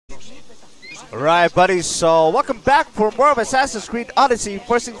Alright, buddies, so welcome back for more of Assassin's Creed Odyssey.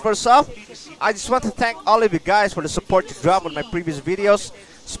 First things first off, I just want to thank all of you guys for the support you dropped on my previous videos,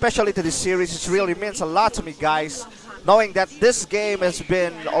 especially to this series. It really means a lot to me, guys, knowing that this game has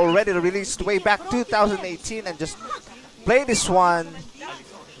been already released way back 2018 and just play this one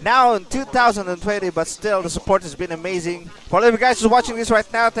now in 2020, but still the support has been amazing. For all of you guys who's watching this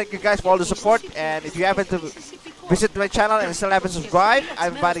right now, thank you guys for all the support, and if you haven't visit my channel and still haven't subscribed,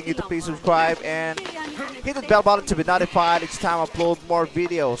 I'm inviting you to please subscribe and hit the bell button to be notified each time I upload more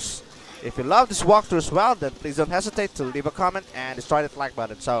videos. If you love this walkthrough as well, then please don't hesitate to leave a comment and destroy that like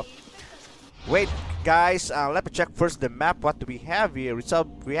button. So, wait guys, let me check first the map. What do we have here?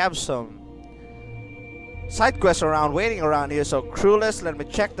 We have some side quests around, waiting around here. So, crewless, let me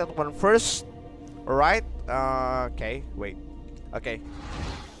check that one first. Alright, okay, wait. Okay,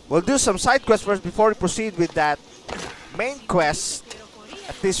 we'll do some side quests first before we proceed with that main quest.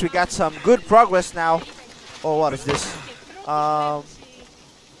 At least we got some good progress now. Oh, what is this?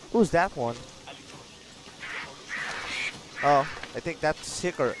 Who's that one? Oh, I think that's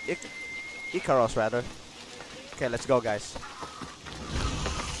Icaros rather. Okay, let's go, guys.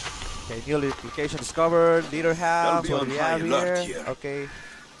 Okay, new location discovered. Leader house. What do we have here? Okay.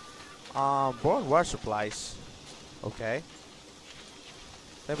 Born war supplies. Okay.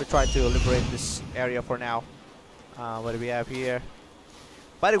 Let me try to liberate this area for now. What do we have here?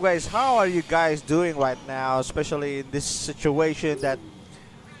 By the way, guys, how are you guys doing right now? Especially in this situation that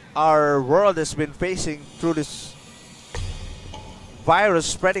our world has been facing through this virus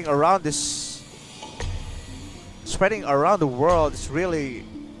spreading around the world. It's really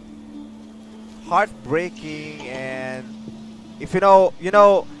heartbreaking, and if you know,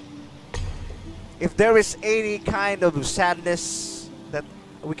 if there is any kind of sadness that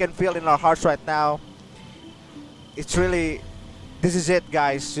we can feel in our hearts right now, it's really, this is it,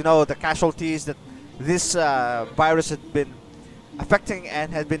 guys. You know, the casualties that this virus has been affecting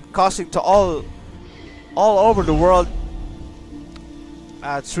and has been causing to all over the world.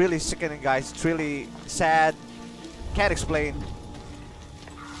 It's really sickening, guys. It's really sad. Can't explain.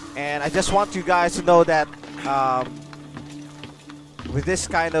 And I just want you guys to know that with this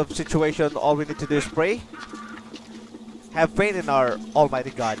kind of situation, all we need to do is pray. Have faith in our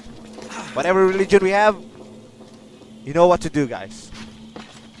Almighty God. Whatever religion we have, you know what to do, guys.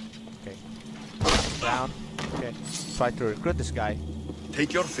 Okay. Down. Okay. Try to recruit this guy.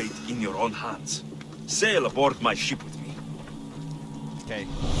 Take your fate in your own hands. Sail aboard my ship with me. Okay.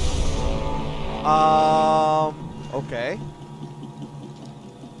 Okay.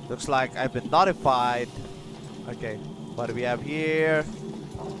 Looks like I've been notified. Okay. What do we have here?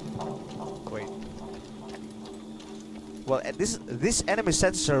 Wait. Well, these enemy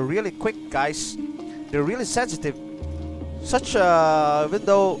senses are really quick, guys. They're really sensitive. Even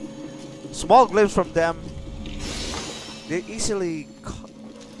though small glimpse from them, they easily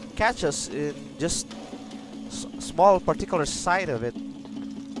catch us in just small particular side of it.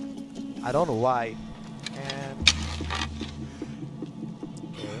 I don't know why. And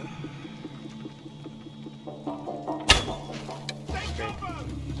okay.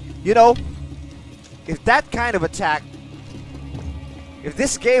 You know, if that kind of attack, if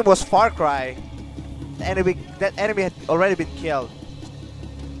this game was Far Cry, that enemy had already been killed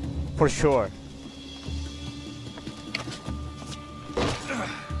for sure.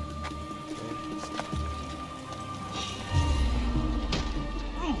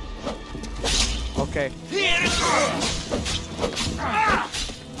 Okay.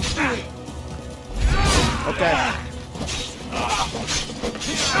 Okay.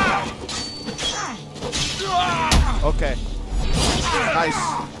 Okay. Nice.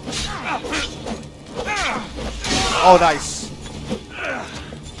 Oh, nice.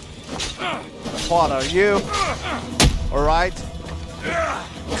 What are you? Alright.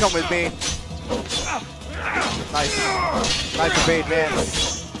 Come with me. Nice. Nice evade, man.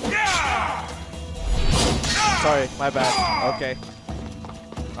 Sorry, my bad. Okay.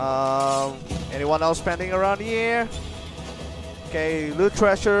 Anyone else pending around here? Okay, loot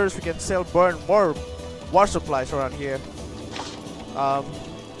treasures. We can still burn more war supplies around here.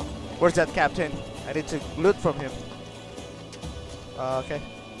 Where's that captain? I need to loot from him. Okay.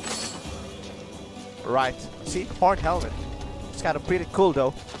 Right. See? Horn helmet. It's kind of pretty cool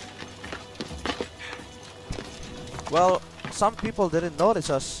though. Well, some people didn't notice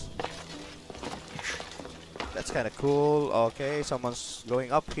us. That's kind of cool. Okay, someone's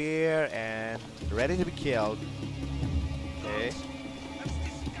going up here and ready to be killed. Okay.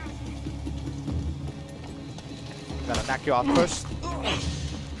 Gotta knock you out first.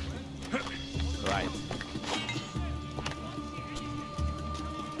 Right.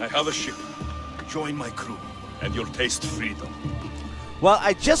 I have a ship. Join my crew, and you'll taste freedom. Well,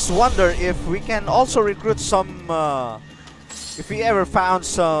 I just wonder if we can also recruit some, if we ever found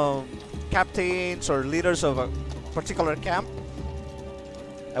some captains or leaders of a particular camp.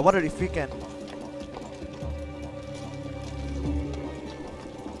 I wonder if we can.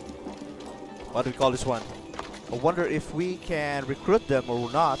 What do we call this one? I wonder if we can recruit them or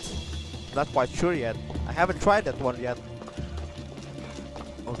not. Not quite sure yet. I haven't tried that one yet.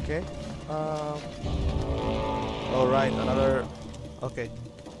 Okay. Alright, another. Okay.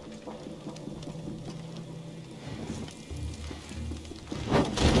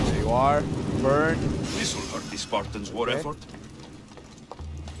 There you are. Burned. This will hurt the Spartans' war effort.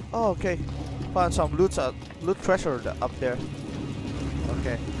 Oh, okay. Found some loot treasure up there.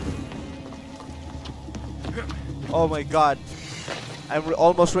 Okay. Oh my god. I'm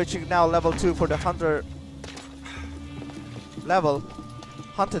almost reaching now level 2 for the hunter level.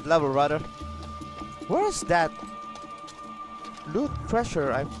 Hunted level rather. Where is that loot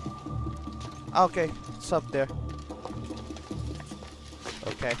treasure? Okay, it's up there.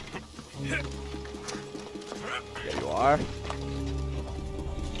 Okay. There you are.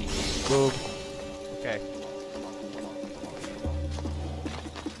 Boom. Okay.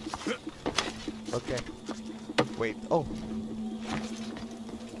 Okay. Wait. Oh.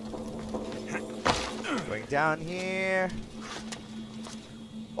 Going down here.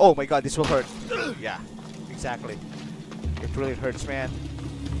 Oh my god, this will hurt. Yeah, exactly. It really hurts, man.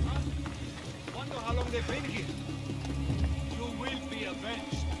 Wonder how long they've been here. You will be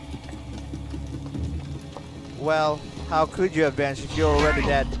avenged. Well, how could you avenge if you're already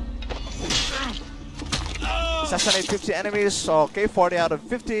dead? Assassinate 50 enemies. Okay, 40 out of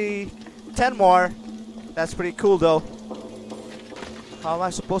 50. 10 more. That's pretty cool though. How am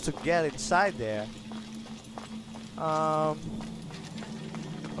I supposed to get inside there?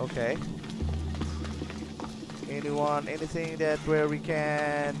 Okay. Anyone, anything that where we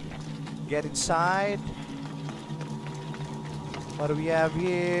can get inside? What do we have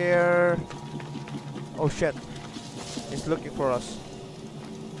here? Oh shit. It's looking for us,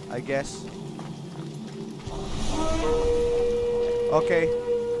 I guess. Okay.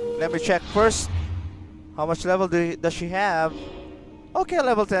 Let me check first. How much level does she have? Okay,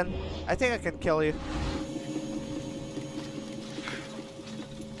 level 10. I think I can kill you.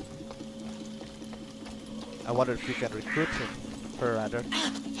 I wonder if you can recruit him. Her rather.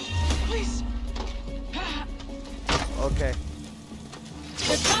 Please. Okay.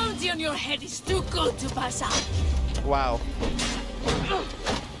 The bounty on your head is too good to pass up. Wow.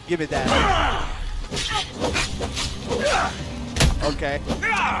 Give me that. Okay.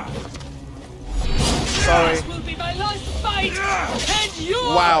 Sorry. This will be my last fight, and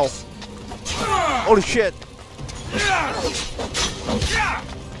yours. Wow. Holy shit.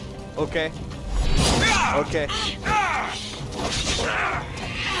 Okay. Okay.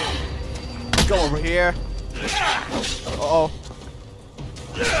 Go over here. Uh-oh.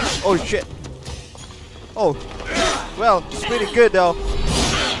 Oh shit. Oh. Well, it's pretty good though.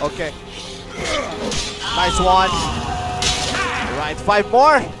 Okay. Nice one. Alright, 5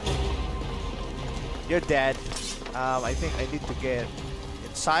 more. You're dead. I think I need to get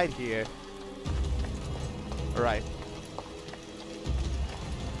inside here. Alright.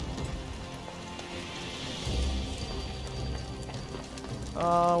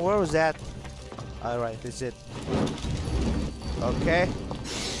 Where was that? Alright, this is it. Okay.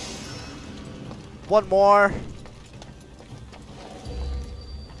 One more.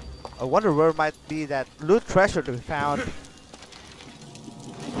 I wonder where might be that loot treasure to be found.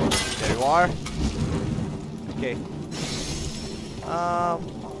 There you are. Okay.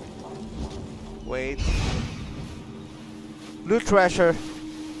 Wait. Loot treasure.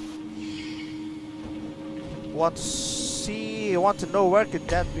 Want to see? Want to know where could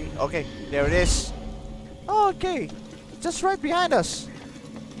that be? Okay, there it is. Oh, okay, just right behind us.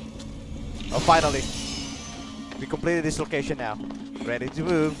 Oh, finally, we completed this location now. Ready to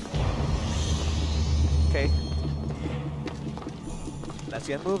move. Okay. Let's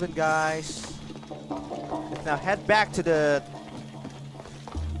get moving, guys. Let's now head back to the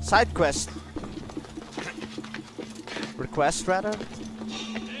side quest. Request, rather?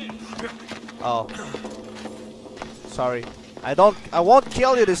 Oh. Sorry. I won't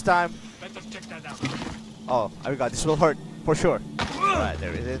kill you this time. Better check that out. Oh, my god, this will hurt. For sure. Alright,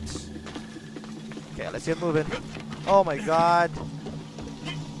 there it is. Okay, let's get moving. Oh my god.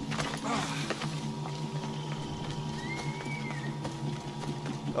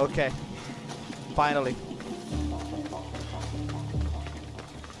 Okay. Finally.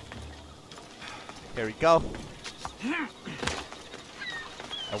 Here we go.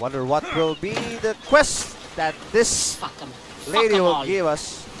 I wonder what will be the quest that this Fuck 'em. lady Fuck 'em will all. give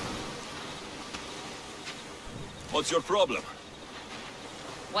us. What's your problem?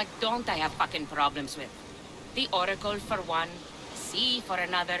 What don't I have fucking problems with? The Oracle for one, sea for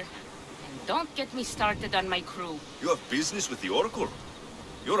another, and don't get me started on my crew. You have business with the Oracle?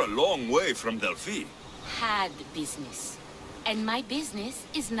 You're a long way from Delphi. Had business. And my business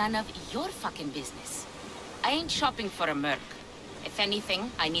is none of your fucking business. I ain't shopping for a merc. If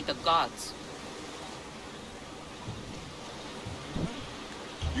anything, I need the gods.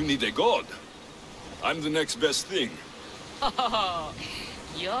 You need a god. I'm the next best thing. Oh,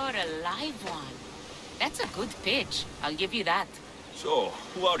 you're a live one. That's a good pitch. I'll give you that. So,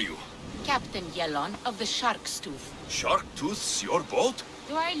 who are you? Captain Yellon of the Shark's Tooth. Shark Tooth's your boat?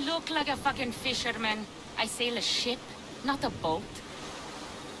 Do I look like a fucking fisherman? I sail a ship, not a boat.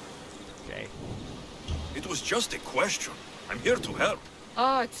 Okay. It was just a question. I'm here to help.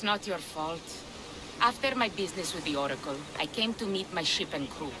 Oh, it's not your fault. After my business with the Oracle, I came to meet my ship and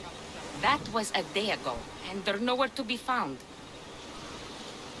crew. That was a day ago, and they're nowhere to be found.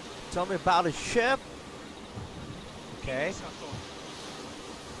 Tell me about the ship. Okay.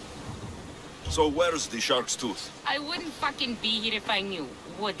 So where's the Shark's Tooth? I wouldn't fucking be here if I knew,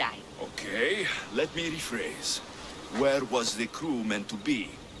 would I? Okay, let me rephrase. Where was the crew meant to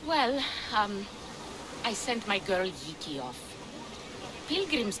be? Well, I sent my girl Yiki off.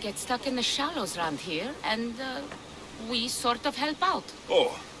 Pilgrims get stuck in the shallows around here, and, we sort of help out.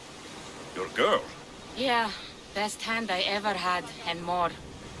 Oh, your girl. Yeah, best hand I ever had, and more.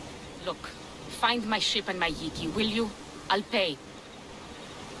 Look, find my ship and my Yiki, will you? I'll pay.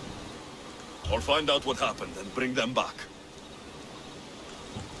 I'll find out what happened and bring them back.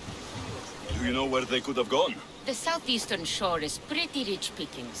 Do you know where they could have gone? The southeastern shore is pretty rich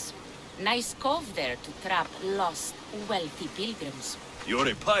pickings. Nice cove there to trap lost, wealthy pilgrims. You're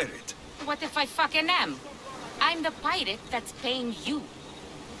a pirate. What if I fucking am? I'm the pirate that's paying you.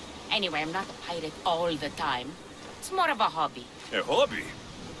 Anyway, I'm not a pirate all the time. It's more of a hobby. A hobby?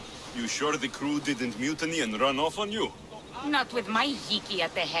 You sure the crew didn't mutiny and run off on you? Not with my Yiki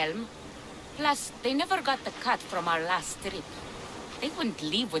at the helm. Plus, they never got the cut from our last trip. They wouldn't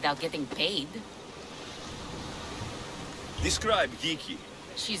leave without getting paid. Describe Geeky.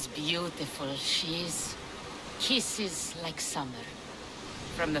 She's beautiful, she is. Kisses like summer.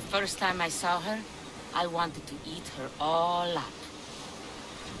 From the first time I saw her, I wanted to eat her all up.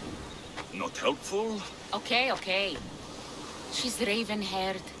 Not helpful? Okay. She's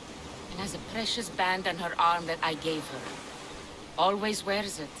raven-haired and has a precious band on her arm that I gave her. Always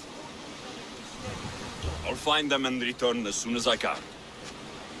wears it. I'll find them and return as soon as I can.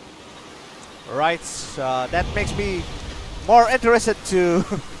 Alright, that makes me more interested to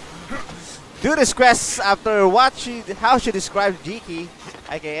do this quest after how she describes Jiki.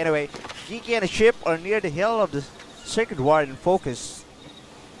 Okay, anyway, Jiki and the ship are near the hill of the Sacred Ward in focus.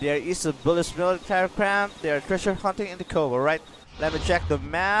 There is a Bullis military camp. They are treasure hunting in the cove, alright? Let me check the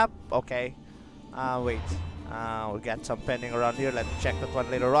map. Okay. Wait. We got some pending around here. Let me check that one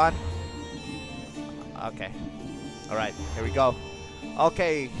later on. Okay. Alright, here we go.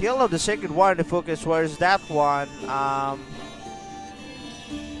 Okay, Hill of the Sacred Ward in the focus. Where is that one?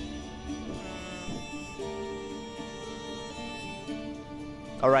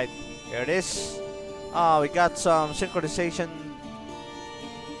 Alright, here it is. We got some synchronization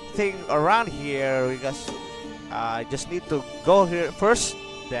thing around here. We just need to go here first.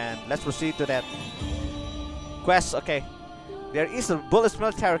 Then let's proceed to that quest. Okay, there is a Bullis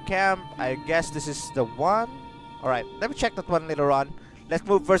military camp. I guess this is the one. Alright, let me check that one later on. Let's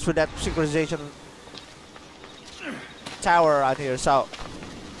move first with that synchronization tower out here. So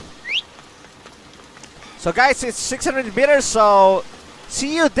guys, it's 600 meters, so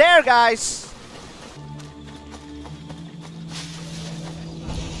see you there, guys.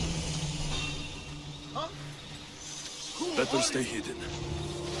 Better stay hidden.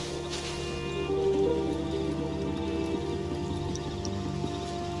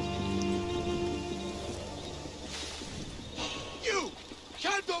 You!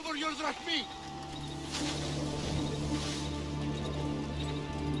 Hand over your drachmi!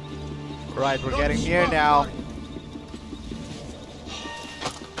 Right, we're getting near now.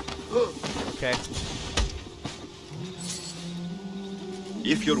 Okay.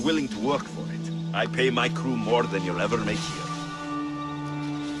 If you're willing to work for it, I pay my crew more than you'll ever make here.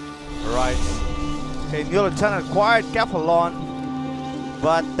 Right. Okay, new lieutenant acquired Capelon,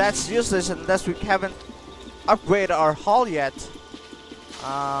 but that's useless unless we haven't upgraded our hull yet.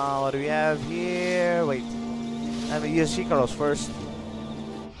 What do we have here? Wait. Let me use Sikaros first.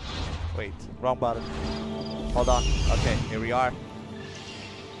 Wait, wrong button. Hold on. Okay, here we are.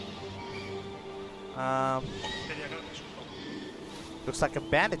 Looks like a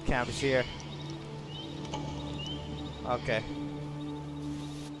bandit camp is here. Okay.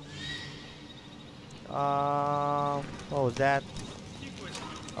 What was that?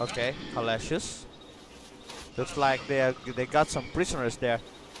 Okay, Kalashus. Looks like they got some prisoners there.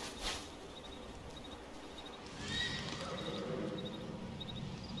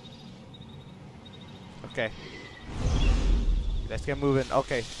 Okay. Let's get moving.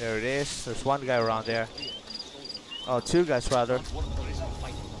 Okay, there it is. There's one guy around there. Oh, two guys rather.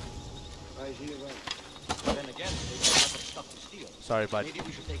 Sorry, bud. Maybe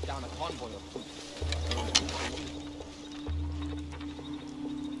we should take down a convoy of troops.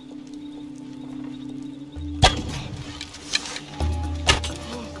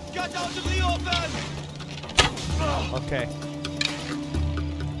 Get out of the open! Okay.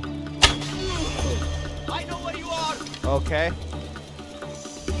 I know where you are! Okay.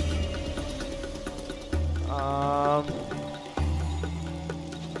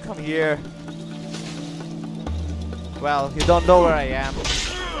 Come here. Well, you don't know where I am.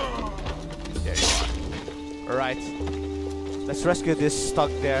 There you are. Alright. Let's rescue this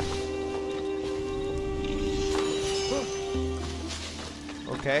stuck there.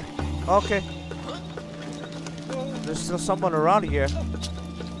 Okay. Okay. There's still someone around here.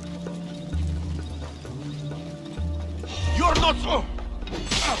 You're not so.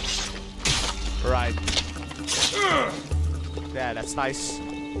 Right. Yeah, that's nice.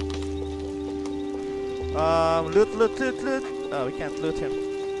 Loot. Oh, we can't loot him.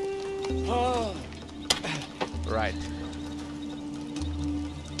 Right.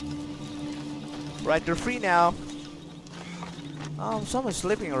 Right, they're free now. Someone's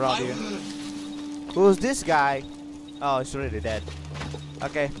sleeping around here. Who's this guy? Oh, he's already dead.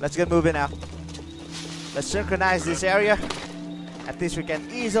 Okay, let's get moving now. Let's synchronize this area. At least we can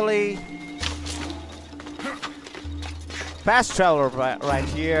easily fast travel right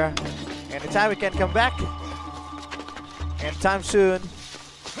here. Anytime we can come back. Anytime soon.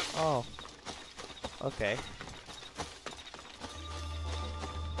 Oh. Okay.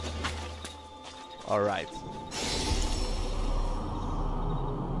 Alright.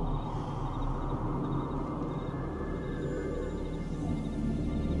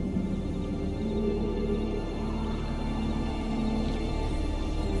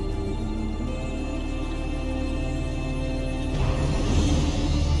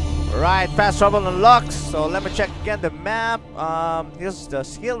 Right, fast travel unlocked. So let me check again the map. Here's the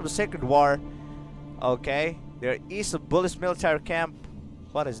Hill of the Sacred War. Okay, they're east of Bullis military camp.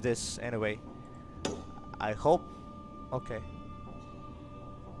 What is this anyway? I hope. Okay.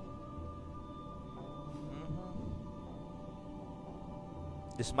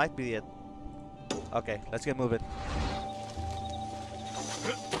 This might be it. Okay, let's get moving.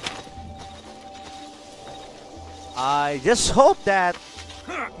 I just hope that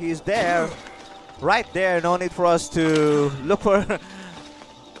he's there, right there. No need for us to look for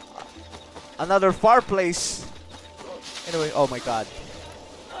another far place. Anyway, oh my god.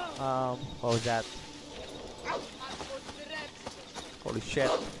 What was that? Holy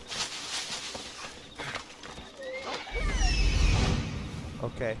shit.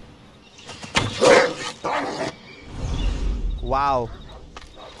 Okay. Wow.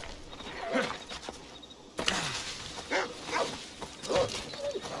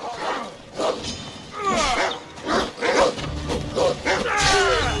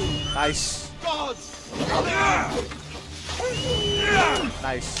 Nice.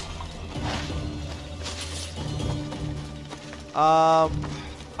 Nice. Are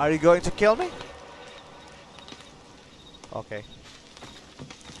you going to kill me? Okay.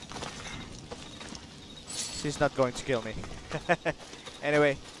 She's not going to kill me.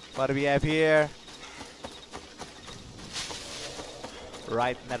 Anyway, what do we have here?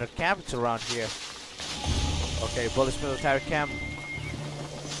 Right, another camp. It's around here. Okay, Bullis military camp.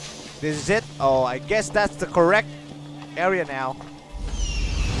 This is it? Oh, I guess that's the correct area now.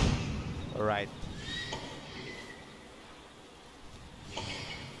 Alright.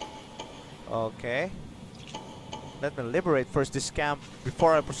 Okay. Let me liberate first this camp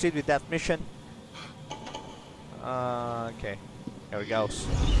before I proceed with that mission. Okay. Here we go.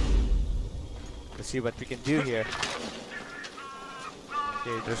 Let's see what we can do here.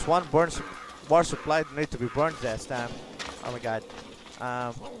 Okay, there's one war supply that needs to be burned last time. Oh my god.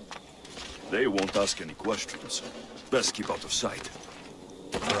 They won't ask any questions. Best keep out of sight.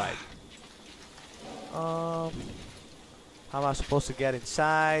 Alright. How am I supposed to get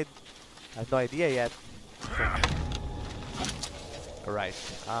inside? I have no idea yet. Alright.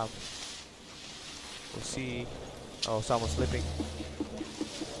 We'll see. Oh, someone's sleeping.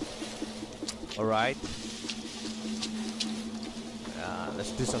 Alright.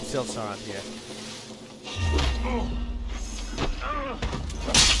 Let's do some silts around here.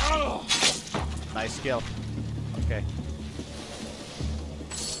 Nice skill. Okay.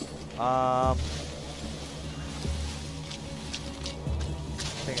 I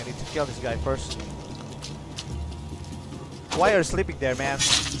think I need to kill this guy first. Why are you sleeping there, man?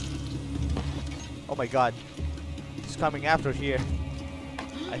 Oh my god. He's coming after here.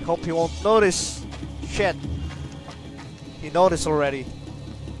 I hope he won't notice. Shit. He noticed already.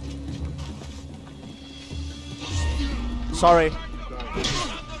 Sorry.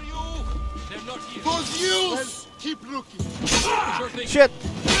 Those you! Keep looking. Shit.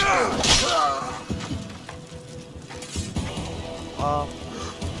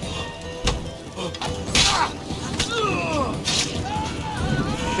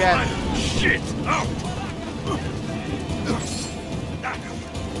 Shit.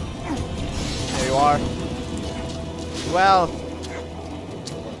 There you are. Well,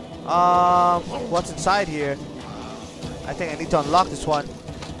 what's inside here? I think I need to unlock this one.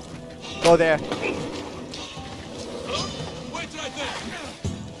 Go there. Wait right there.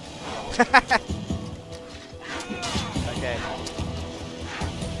 Okay.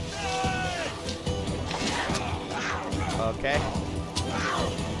 Okay.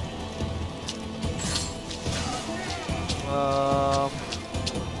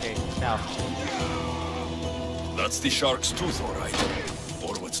 Okay, now. That's the shark's tooth, all right.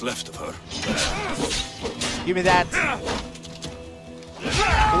 Or what's left of her. Give me that.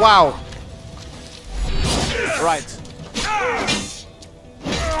 Wow. Right.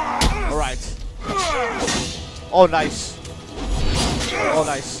 Alright. Oh, nice. Oh,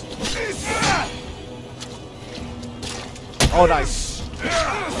 nice. Oh, nice.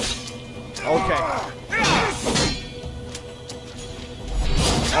 Okay.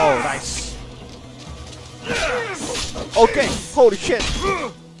 Oh, nice. Okay, holy shit.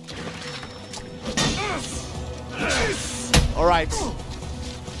 Alright.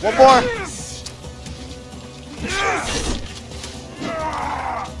 One more.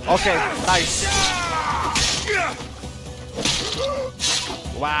 Okay, nice.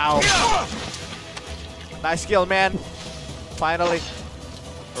 Wow. Nice kill, man. Finally.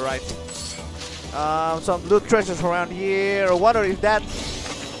 Alright. Some loot treasures around here. I wonder if that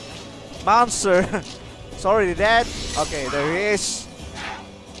monster is already dead. Okay, there he is.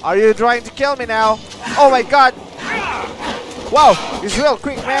 Are you trying to kill me now? Oh my god. Wow, he's real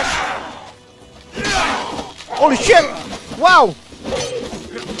quick, man. Holy shit. Wow.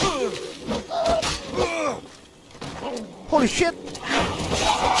 Holy shit.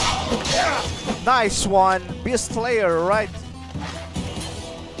 Nice one. Beast Slayer, right?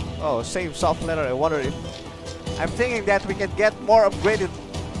 Oh, same soft leather. I wonder if... I'm thinking that we can get more upgraded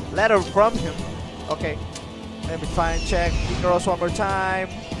leather from him. Okay. Let me try and check Icarus one more time.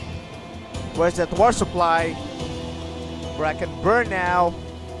 Where's that war supply? Where I can burn now.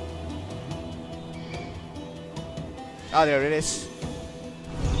 Oh, there it is.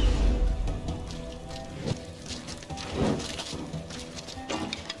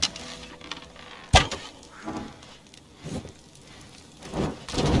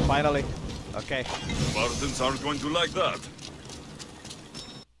 Finally. Okay. Spartans aren't going to like that.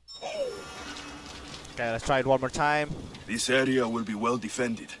 Okay, let's try it one more time. This area will be well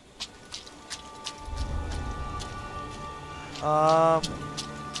defended.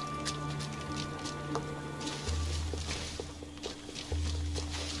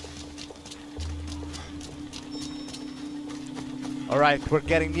 Alright, we're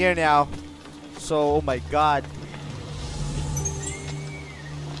getting near now. So, oh my god.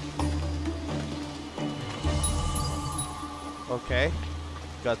 Okay.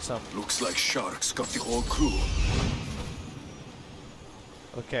 Got some. Looks like sharks got the whole crew.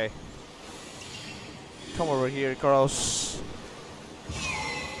 Okay. Come over here, Carlos.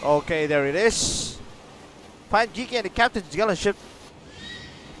 Okay, there it is. Find Geeky and the captain's gun ship.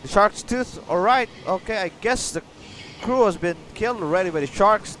 The shark's tooth. Alright. Okay, I guess the crew has been killed already by the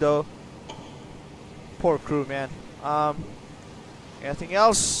sharks, though. Poor crew, man. Anything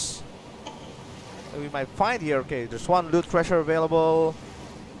else that we might find here? Okay, there's one loot treasure available.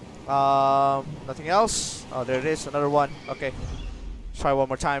 Nothing else. Oh, there it is. Another one. Okay. Let's try one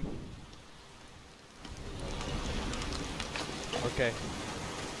more time. Okay.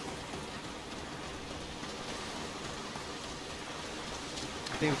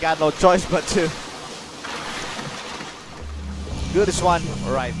 I think we got no choice but to do this one.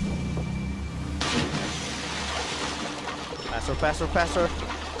 Alright. Faster, faster, faster.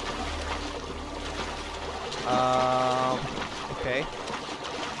 Okay.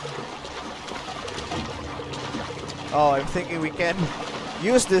 Oh, I'm thinking we can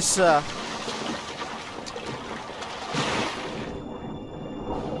use this. There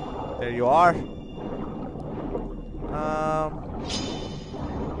you are.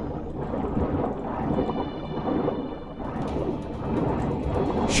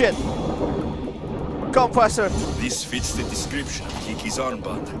 Shit! Come faster! This fits the description of Kiki's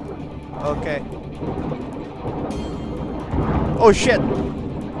armband. Okay. Oh shit!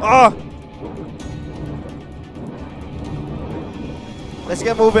 Ah! Let's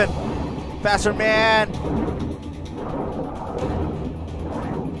get moving! Faster, man!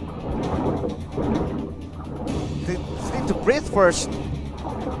 Just need to breathe first.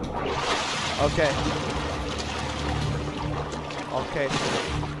 Okay. Okay.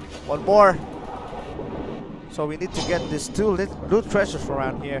 One more. So we need to get these 2 loot treasures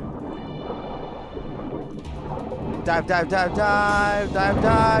around here. Dive, dive, dive, dive, dive,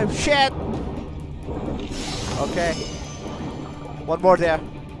 dive. Shit! Okay. One more there.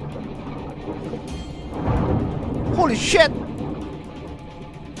 Holy shit!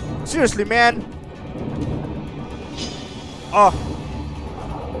 Seriously, man. Oh.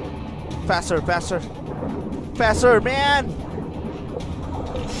 Faster, faster. Faster, man!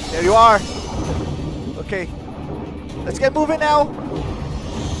 There you are. Okay. Let's get moving now.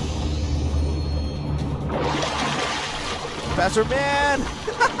 Faster, man!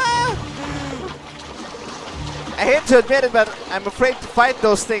 I hate to admit it, but I'm afraid to fight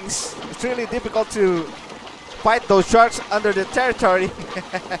those things. It's really difficult to fight those sharks under the territory.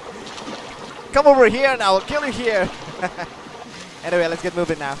 Come over here and I will kill you here. Anyway, let's get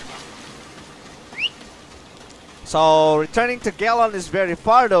moving now. So, returning to Gallon is very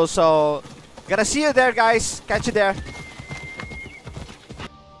far though, so gonna see you there, guys. Catch you there.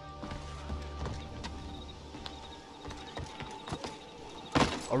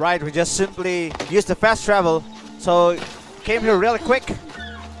 Alright, we just simply used the fast travel. So, came here really quick.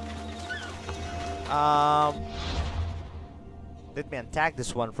 Let me attack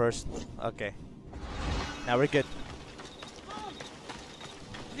this one first. Okay. Now we're good.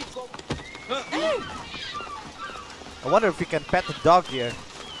 I wonder if we can pet the dog here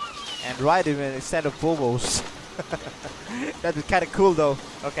and ride him instead of Bobos. That'd be kind of cool though.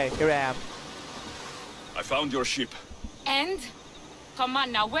 Okay, here I am. I found your ship. And? Come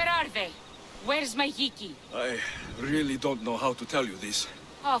on now, where are they? Where's my Yiki? I really don't know how to tell you this.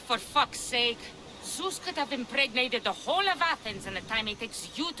 Oh, for fuck's sake. Zeus could have impregnated the whole of Athens in the time it takes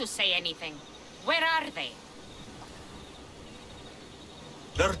you to say anything. Where are they?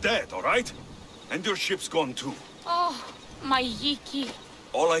 They're dead, all right? And your ship's gone too. Oh, my Yiki.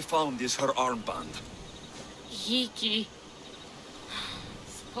 All I found is her armband. Yiki.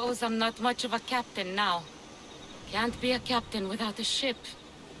 Suppose I'm not much of a captain now. Can't be a captain without a ship.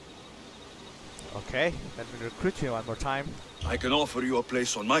 Okay, let me recruit you one more time. I can offer you a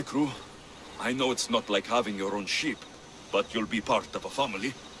place on my crew. I know it's not like having your own ship, but you'll be part of a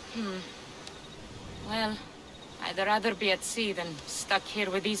family. Well, I'd rather be at sea than stuck here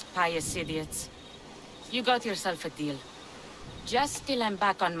with these pious idiots. You got yourself a deal. Just till I'm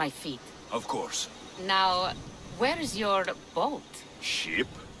back on my feet. Of course. Now, where's your boat? Ship?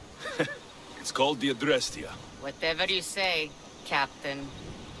 It's called the Adrestia. Whatever you say, Captain.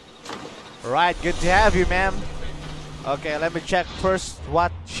 Alright, good to have you, ma'am. Okay, let me check first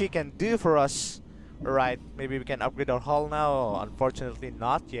what she can do for us. Alright, maybe we can upgrade our hull now. Unfortunately,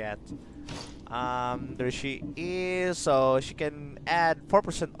 not yet. There she is. So she can add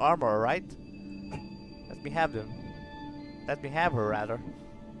 4% armor, right? Let me have them. Let me have her, rather.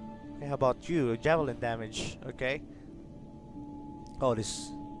 Okay, how about you? Javelin damage. Okay. Oh,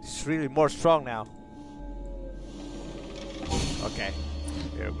 this is really more strong now. Okay,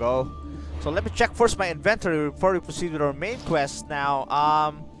 here we go. So let me check first my inventory before we proceed with our main quest now.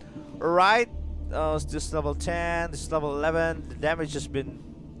 Right. This level 10, this level 11. The damage has been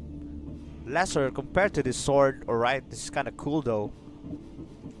lesser compared to this sword. Alright, this is kind of cool though.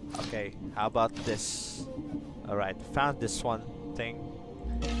 Okay, how about this? Alright, found this one thing.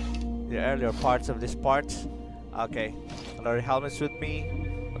 The earlier parts of this part. Okay, another helmet's with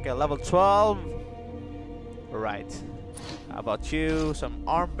me. Okay, level 12. Alright. How about you? Some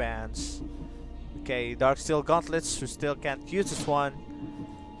armbands. Okay, Dark Steel Gauntlets. We still can't use this one.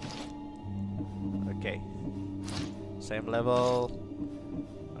 Okay. Same level.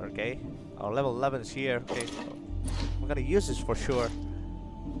 Okay. Our level 11 is here. Okay. I'm gonna use this for sure.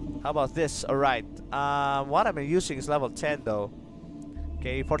 How about this? Alright. What I'm using is level 10 though.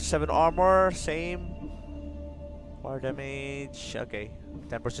 Okay, 47 armor. Same. More damage. Okay.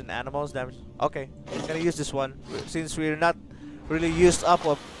 10% animals damage. Okay. I'm gonna use this one. Since we're not really used up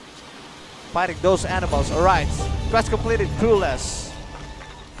of Fighting those animals. Alright. Quest completed, crewless.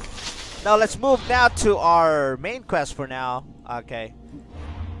 Now let's move now to our main quest for now. Okay.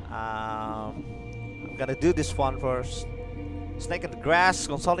 I'm gonna do this one first. Snake in the grass,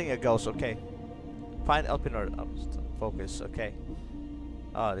 consulting a ghost. Okay. Find Elpinor. Focus. Okay.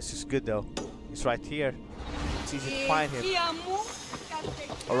 Oh, this is good though. He's right here. It's easy to find him.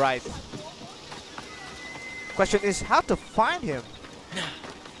 Alright. Question is how to find him.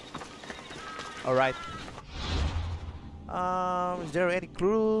 Alright. Is there any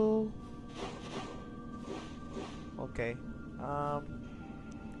clue? Okay. How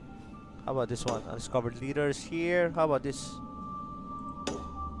about this one? Undiscovered leaders here. How about this?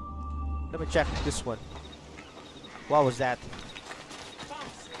 Let me check this one. What was that?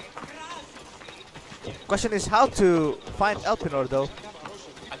 Question is how to find Elpinor though.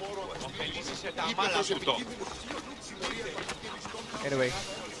 Anyway.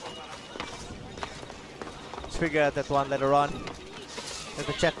 Let's figure out that one later on. Let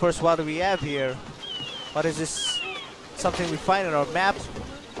me check first what do we have here. What is this? Something we find on our map?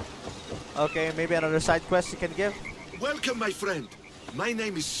 Okay, maybe another side quest you can give? Welcome, my friend. My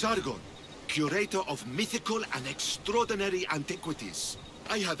name is Sargon, curator of mythical and extraordinary antiquities.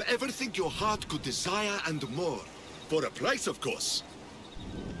 I have everything your heart could desire and more. For a price, of course.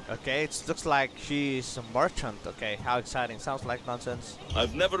 Okay, it looks like she's a merchant. Okay, how exciting. Sounds like nonsense.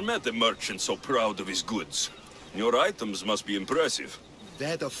 I've never met a merchant so proud of his goods. Your items must be impressive.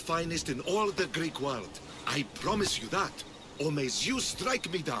 They're the finest in all the Greek world. I promise you that. Or may Zeus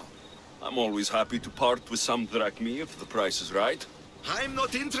strike me down. I'm always happy to part with some drachmi if the price is right. I'm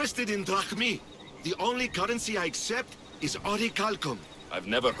not interested in drachmi. The only currency I accept is orichalcum. I've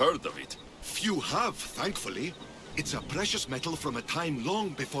never heard of it. Few have, thankfully. It's a precious metal from a time long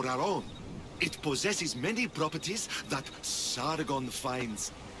before our own. It possesses many properties that Sargon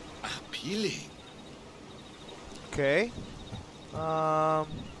finds appealing. Okay.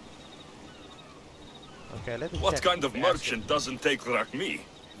 Okay, let me check. What kind of merchant doesn't take drachmi?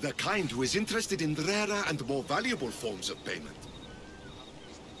 The kind who is interested in rarer and more valuable forms of payment.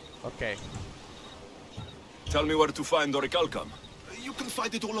 Okay. Tell me where to find orichalcum. You can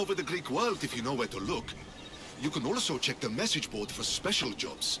find it all over the Greek world if you know where to look. You can also check the message board for special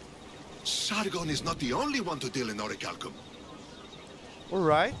jobs. Sargon is not the only one to deal in orichalcum.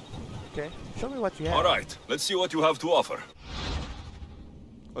 Alright. Okay. Show me what you have. Alright, let's see what you have to offer.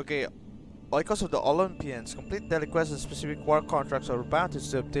 Okay. Because of the Olympians, complete daily quests and specific war contracts or bounties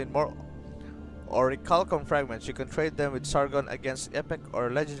to obtain more orichalcum fragments. You can trade them with Sargon against epic or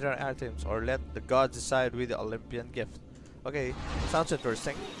legendary items, or let the gods decide with the Olympian gift. Okay, sounds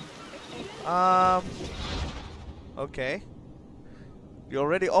interesting. Okay. You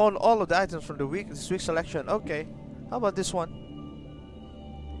already own all of the items from this week's selection. Okay. How about this one?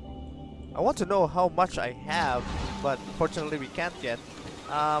 I want to know how much I have, but unfortunately we can't yet.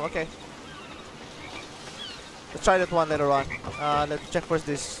 Okay. Let's try that one later on. Let's check first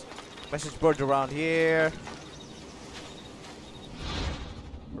this message board around here.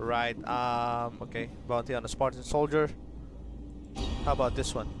 Right. Okay. Bounty on the Spartan soldier. How about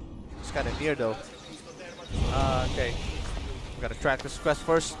this one? It's kind of near though. Okay. We gotta track this quest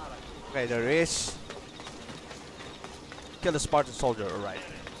first. Okay, there it is. Kill the Spartan soldier. Alright.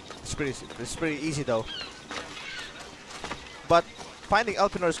 It's pretty easy though. But finding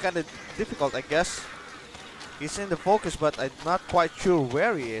Elpinor is kind of difficult, I guess. He's in the focus, but I'm not quite sure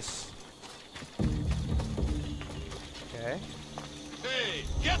where he is. Okay. Hey,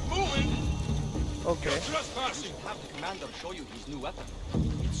 get moving! Okay. You're trespassing! Have the commander show you his new weapon.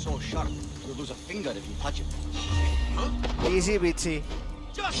 It's so sharp, you'll lose a finger if you touch it. Huh? Easy, BT.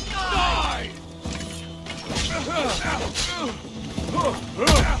 Just die!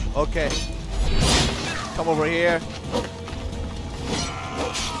 Okay. Come over here.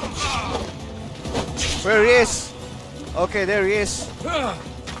 Where he is? Okay, there he is.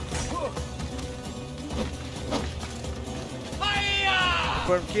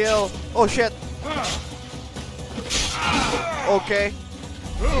 Confirm kill. Oh shit. Okay.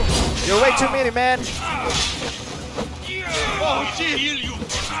 You're way too many, man. Oh, kill you!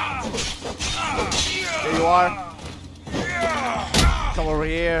 There you are. Come over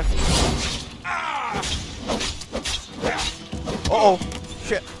here. Uh oh.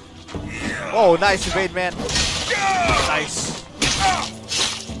 Shit. Oh, nice evade, man. Nice.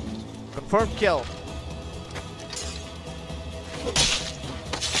 Confirm kill.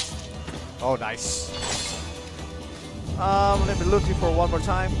 Oh, nice. Let me loot you for one more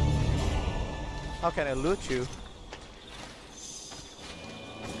time. How can I loot you?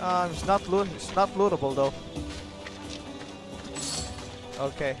 It's not lootable though.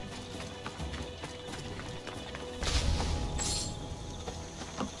 Okay.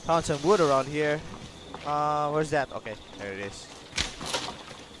 Found some wood around here. Where's that? Okay, there it is.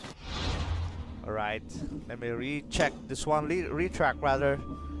 Alright, let me recheck this one, retrack rather.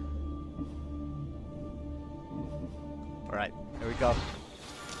 Alright, here we go.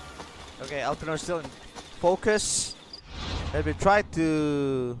 Okay, Elpenor still in focus. Let me try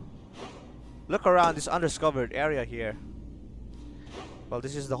to look around this undiscovered area here. Well,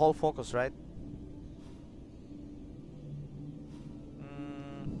 this is the whole focus, right?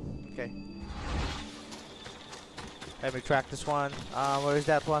 Okay. Let me track this one. Where is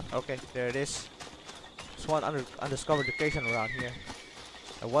that one? Okay, there it is. There's one undiscovered location around here.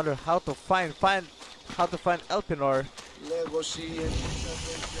 I wonder how to find Elpenor.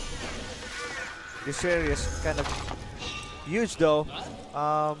 This area is kind of huge though.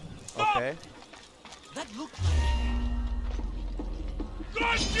 Okay. That looked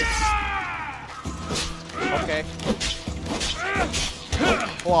Okay.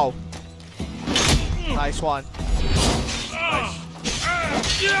 Wow. Nice one. Nice.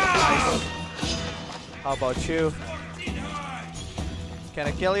 Nice. How about you? Can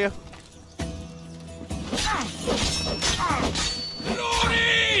I kill you?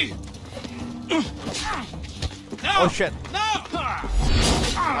 Oh shit.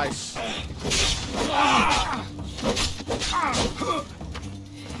 Nice.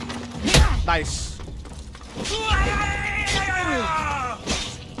 Nice.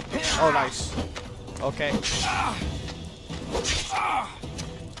 Oh, nice. Okay.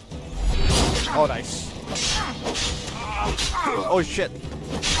 Oh, nice. Oh shit.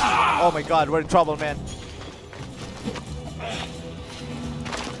 Oh my god, we're in trouble, man.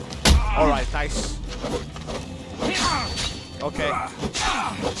 Alright, nice. Okay.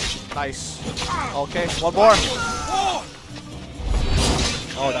 Nice. Okay, one more.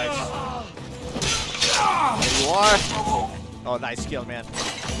 Oh, nice. There you are. Oh, nice kill, man.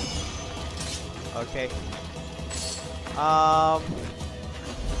 Okay.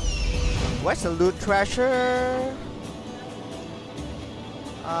 Where's the loot treasure?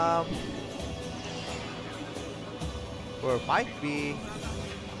 Or it might be.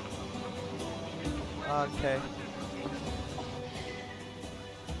 Okay.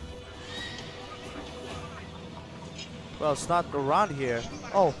 Well, it's not around here.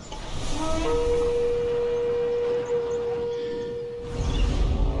 Oh.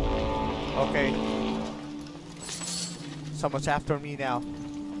 Okay. Someone's after me now.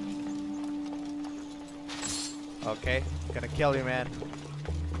 Okay. Gonna kill you, man.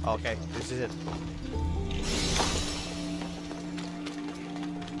 Okay, this is it.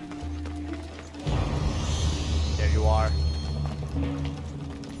 There you are.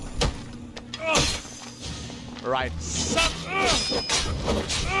 Right.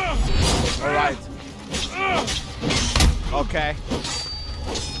 Alright. Okay.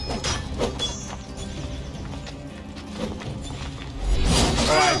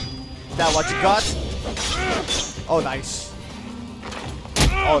 Alright. Is that what you got? Oh, nice.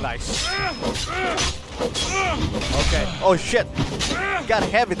 Oh, nice. Okay. Oh, shit. You got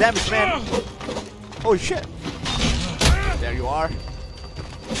heavy damage, man. Oh, shit. There you are.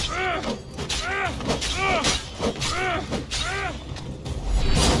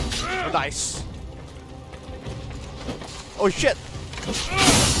 Oh, nice. Oh, shit.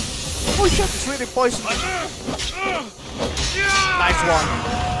 Oh, shit. It's really poisonous. Nice one.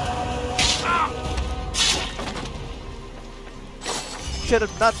 Should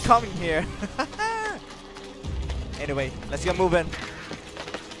have not coming here. Anyway, let's get moving.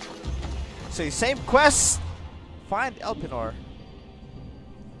 So same quest. Find Elpenor.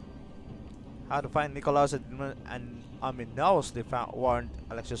 How to find Nikolaus and Aminos. They warned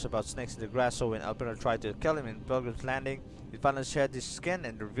Alexios about snakes in the grass. So when Elpenor tried to kill him in Pilgrim's Landing, he finally shed his skin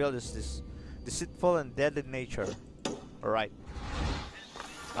and revealed his deceitful and deadly nature. Alright.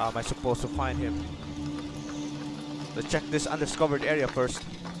 How am I supposed to find him? Let's check this undiscovered area first.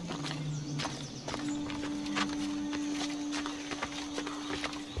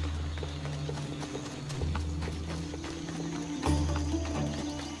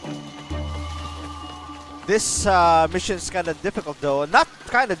 This mission is kind of difficult though. Not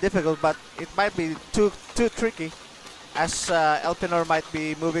kind of difficult, but it might be too tricky, as Elpenor might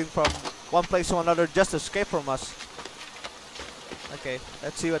be moving from one place to another just to escape from us. Okay,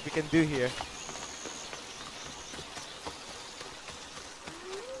 let's see what we can do here.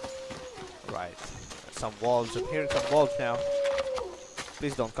 Right, some wolves. I'm hearing some wolves now.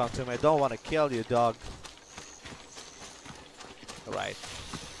 Please don't come to me. I don't want to kill you, dog. Right.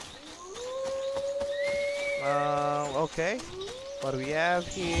 Okay. What do we have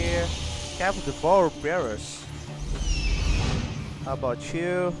here? Camp of the boar bearers. How about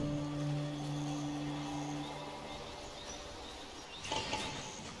you?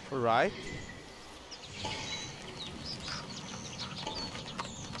 Alright.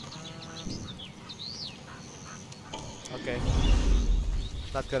 Okay.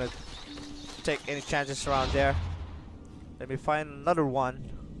 Not gonna take any chances around there. Let me find another one.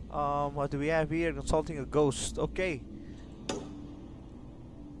 What do we have here? Consulting a ghost. Okay.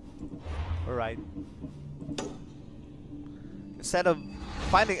 Alright. Instead of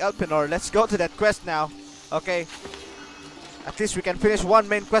finding Elpenor, let's go to that quest now. Okay. At least we can finish one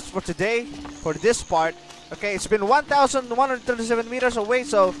main quest for today. For this part. Okay, it's been 1,137 meters away,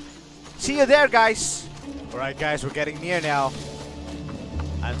 so see you there, guys. Alright, guys, we're getting near now.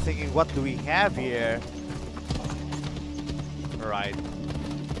 I'm thinking, what do we have here? Alright.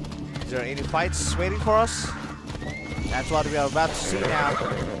 Is there any fights waiting for us? That's what we are about to see now.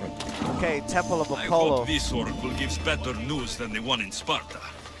 Okay, Temple of I Apollo. hope this oracle gives better news than the one in Sparta.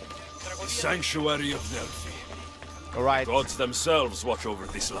 The sanctuary of Delphi. Alright. Gods themselves watch over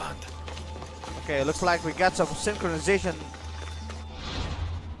this land. Okay, looks like we got some synchronization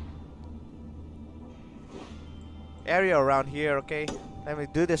area around here. Okay, let me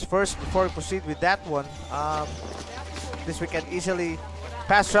do this first before we proceed with that one. This we can easily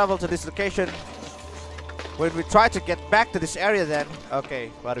fast travel to this location when we try to get back to this area then. Okay,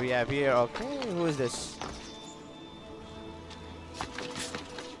 what do we have here? Okay, who is this?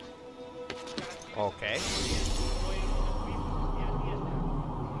 Okay.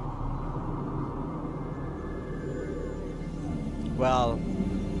 Well,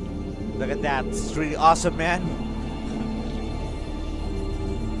 look at that. It's really awesome, man.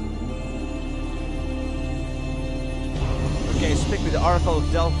 Okay, speak with the Oracle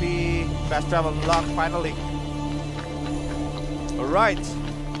of Delphi. Fast travel unlocked finally. Alright.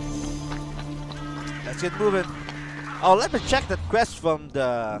 Let's get moving. Oh, let me check that quest from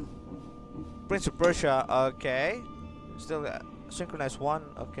the Prince of Persia. Okay. Still synchronized one.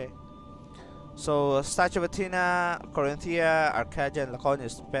 Okay. So, Statue of Athena, Corinthia, Arcadia, and Laconia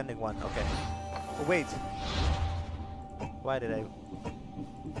is the pending one. Okay. Oh, wait. Why did I...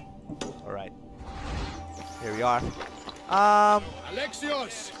 Alright. Here we are.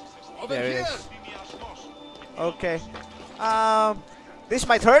 Alexios! Over There it here! is. Okay. This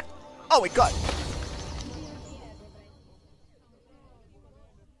might hurt. Oh my god.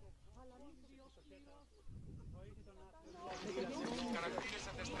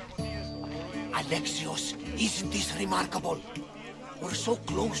 Alexios, isn't this remarkable? We're so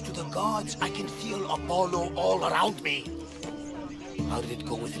close to the gods, I can feel Apollo all around me. How did it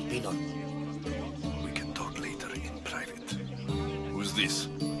go with Elpenor? We can talk later in private. Who's this?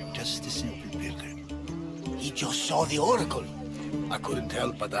 Just a simple pilgrim. He just saw the oracle. I couldn't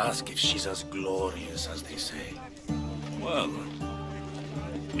help but ask if she's as glorious as they say. Well,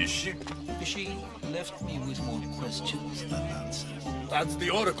 is she? She left me with more questions than answers. That's the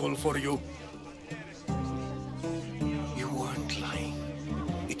oracle for you. You weren't lying.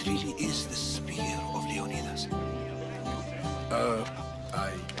 It really is the spear of Leonidas.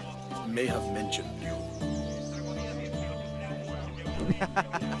 I may have mentioned you.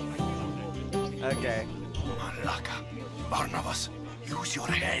 Okay. Malaka, Barnabas, use your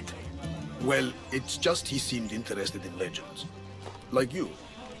head. Well, it's just he seemed interested in legends. Like you.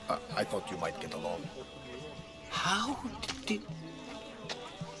 I thought you might get along. How did...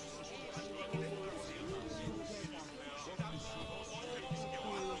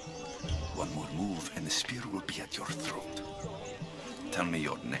 One more move and the spear will be at your throat. Tell me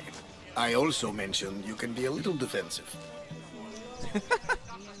your name. I also mentioned you can be a little defensive.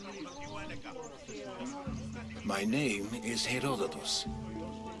 My name is Herodotus.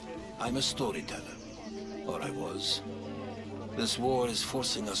 I'm a storyteller. Or I was. This war is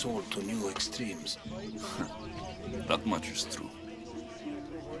forcing us all to new extremes. That much is true.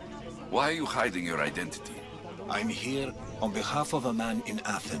 Why are you hiding your identity? I'm here on behalf of a man in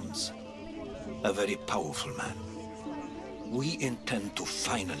Athens. A very powerful man. We intend to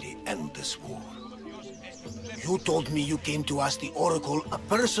finally end this war. You told me you came to ask the Oracle a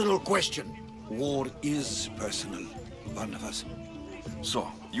personal question. War is personal, Barnabas.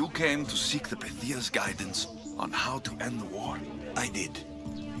 So, you came to seek the Pythia's guidance on how to end the war? I did.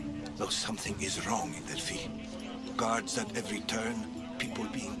 Though something is wrong in Delphi. Guards at every turn, people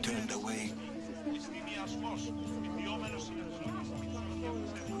being turned away.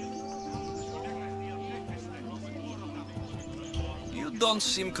 You don't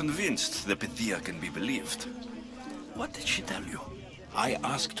seem convinced the Pythia can be believed. What did she tell you? I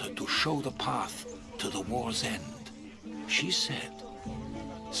asked her to show the path to the war's end. She said,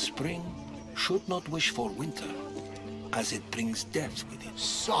 spring should not wish for winter, as it brings death with it.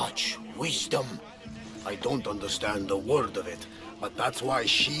 Such wisdom! I don't understand a word of it, but that's why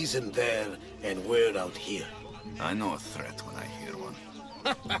she's in there and we're out here. I know a threat when I hear one.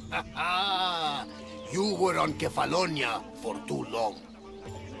 You were on Kefalonia for too long.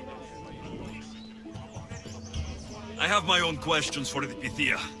 I have my own questions for the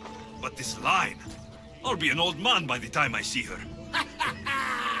Pythia, but this line... I'll be an old man by the time I see her.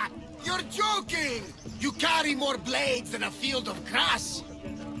 You're joking! You carry more blades than a field of grass!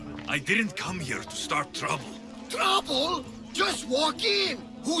 I didn't come here to start trouble. Trouble? Just walk in!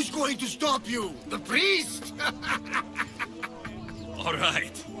 Who's going to stop you? The priest? All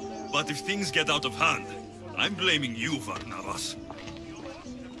right, but if things get out of hand, I'm blaming you, Varnavas.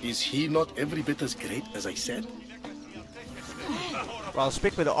 Is he not every bit as great as I said? Well, I'll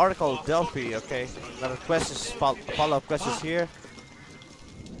speak with the Oracle of Delphi, okay? Another questions, follow-up questions here.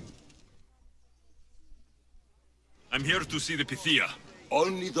 I'm here to see the Pythia.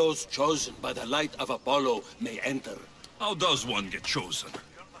 Only those chosen by the light of Apollo may enter. How does one get chosen?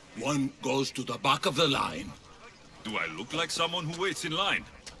 One goes to the back of the line. Do I look like someone who waits in line?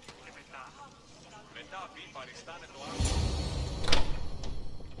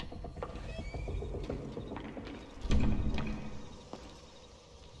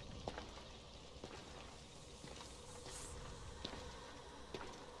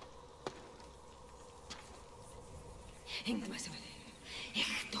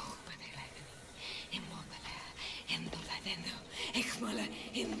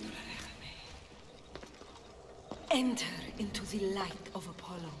 Enter into the light of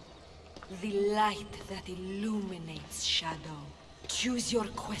Apollo, the light that illuminates shadow. Choose your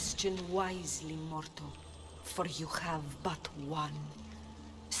question wisely, mortal, for you have but one.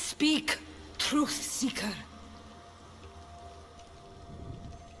 Speak, truth seeker.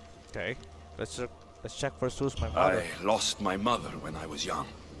 Okay, let's check first who's my mother. I lost my mother when I was young.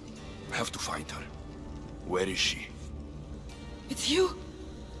 I have to find her. Where is she? It's you,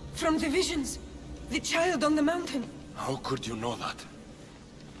 from the visions. The child on the mountain. How could you know that?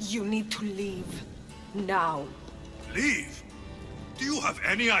 You need to leave. Now. Leave? Do you have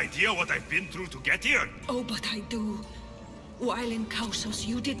any idea what I've been through to get here? Oh, but I do. While in Kausos,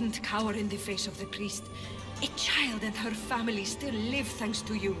 you didn't cower in the face of the priest. A child and her family still live thanks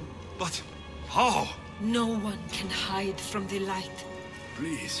to you. But how? No one can hide from the light.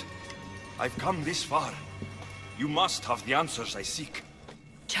 Please. I've come this far. You must have the answers I seek.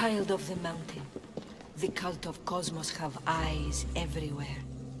 Child of the mountain. The cult of Cosmos have eyes everywhere.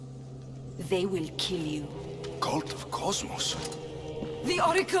 They will kill you. Cult of Cosmos? The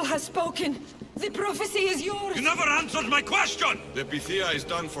Oracle has spoken! The prophecy is yours! You never answered my question! The Pythia is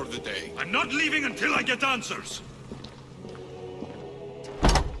done for the day. I'm not leaving until I get answers!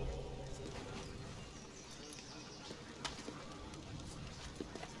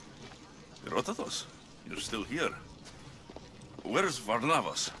 Herodotus, you're still here. Where's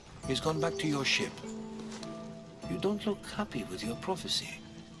Varnavas? He's gone back to your ship. You don't look happy with your prophecy.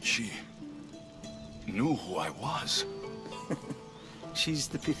 She knew who I was. She's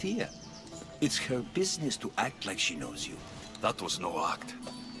the Pythia. It's her business to act like she knows you. That was no act.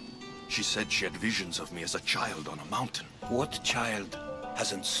 She said she had visions of me as a child on a mountain. What child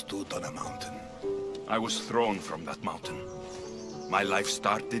hasn't stood on a mountain? I was thrown from that mountain. My life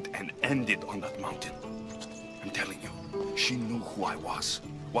started and ended on that mountain. I'm telling you, she knew who I was,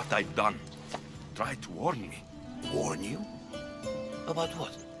 what I'd done. Tried to warn me. Warn you? About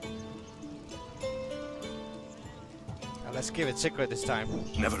what? Now let's keep it secret this time.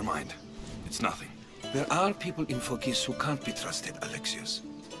 Never mind. It's nothing. There are people in Phokis who can't be trusted, Alexius.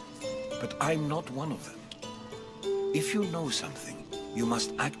 But I'm not one of them. If you know something, you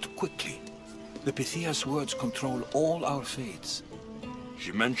must act quickly. The Pythia's words control all our fates.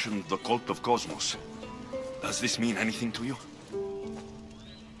 She mentioned the cult of Cosmos. Does this mean anything to you?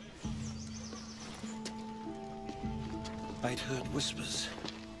 I'd heard whispers.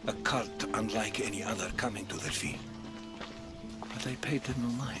 A cult unlike any other coming to their feet. But I paid them no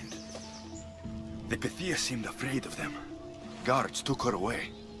mind. The Pythia seemed afraid of them. Guards took her away.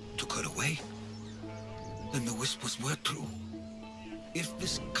 Took her away? Then the whispers were true. If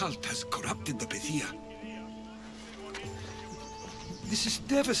this cult has corrupted the Pythia... This is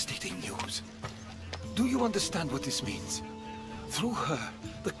devastating news. Do you understand what this means? Through her,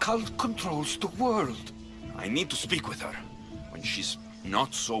 the cult controls the world. I need to speak with her, when she's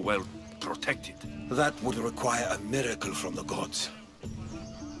not so well protected. That would require a miracle from the gods.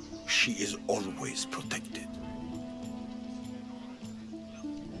 She is always protected.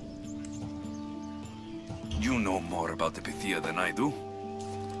 You know more about the Pythia than I do.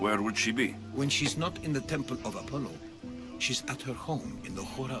 Where would she be? When she's not in the Temple of Apollo, She's at her home in the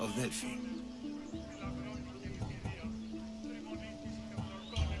Hora of Delphi.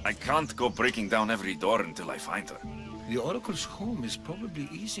 I can't go breaking down every door until I find her. The Oracle's home is probably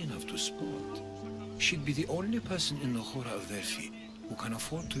easy enough to spot. She'd be the only person in the Hora of Delphi who can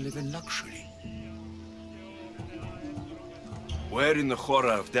afford to live in luxury. Where in the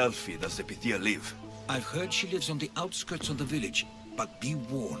Hora of Delphi does the Pythia live? I've heard she lives on the outskirts of the village, but be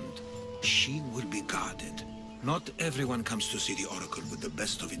warned, she will be guarded. Not everyone comes to see the Oracle with the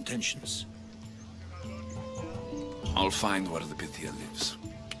best of intentions. I'll find where the Pythia lives.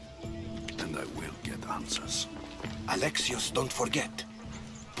 And I will get answers. Alexios, don't forget.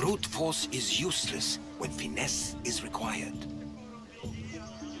 Brute force is useless when finesse is required.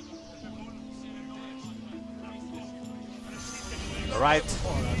 Alright.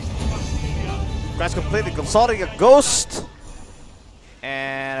 Guys completed consulting a ghost.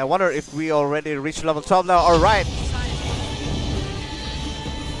 And I wonder if we already reached level 12 now. Alright.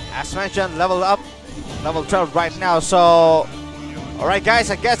 As mentioned, level up. Level 12 right now. So, alright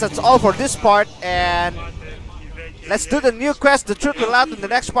guys, I guess that's all for this part. And let's do the new quest, The Truth Will Out, in the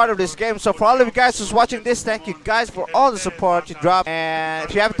next part of this game. So for all of you guys who's watching this, thank you guys for all the support you drop. And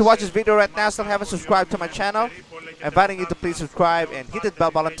if you haven't to watch this video right now, still haven't subscribed to my channel, inviting you to please subscribe and hit the bell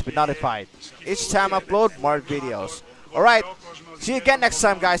button to be notified each time I upload more videos. Alright, see you again next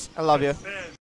time guys. I love you.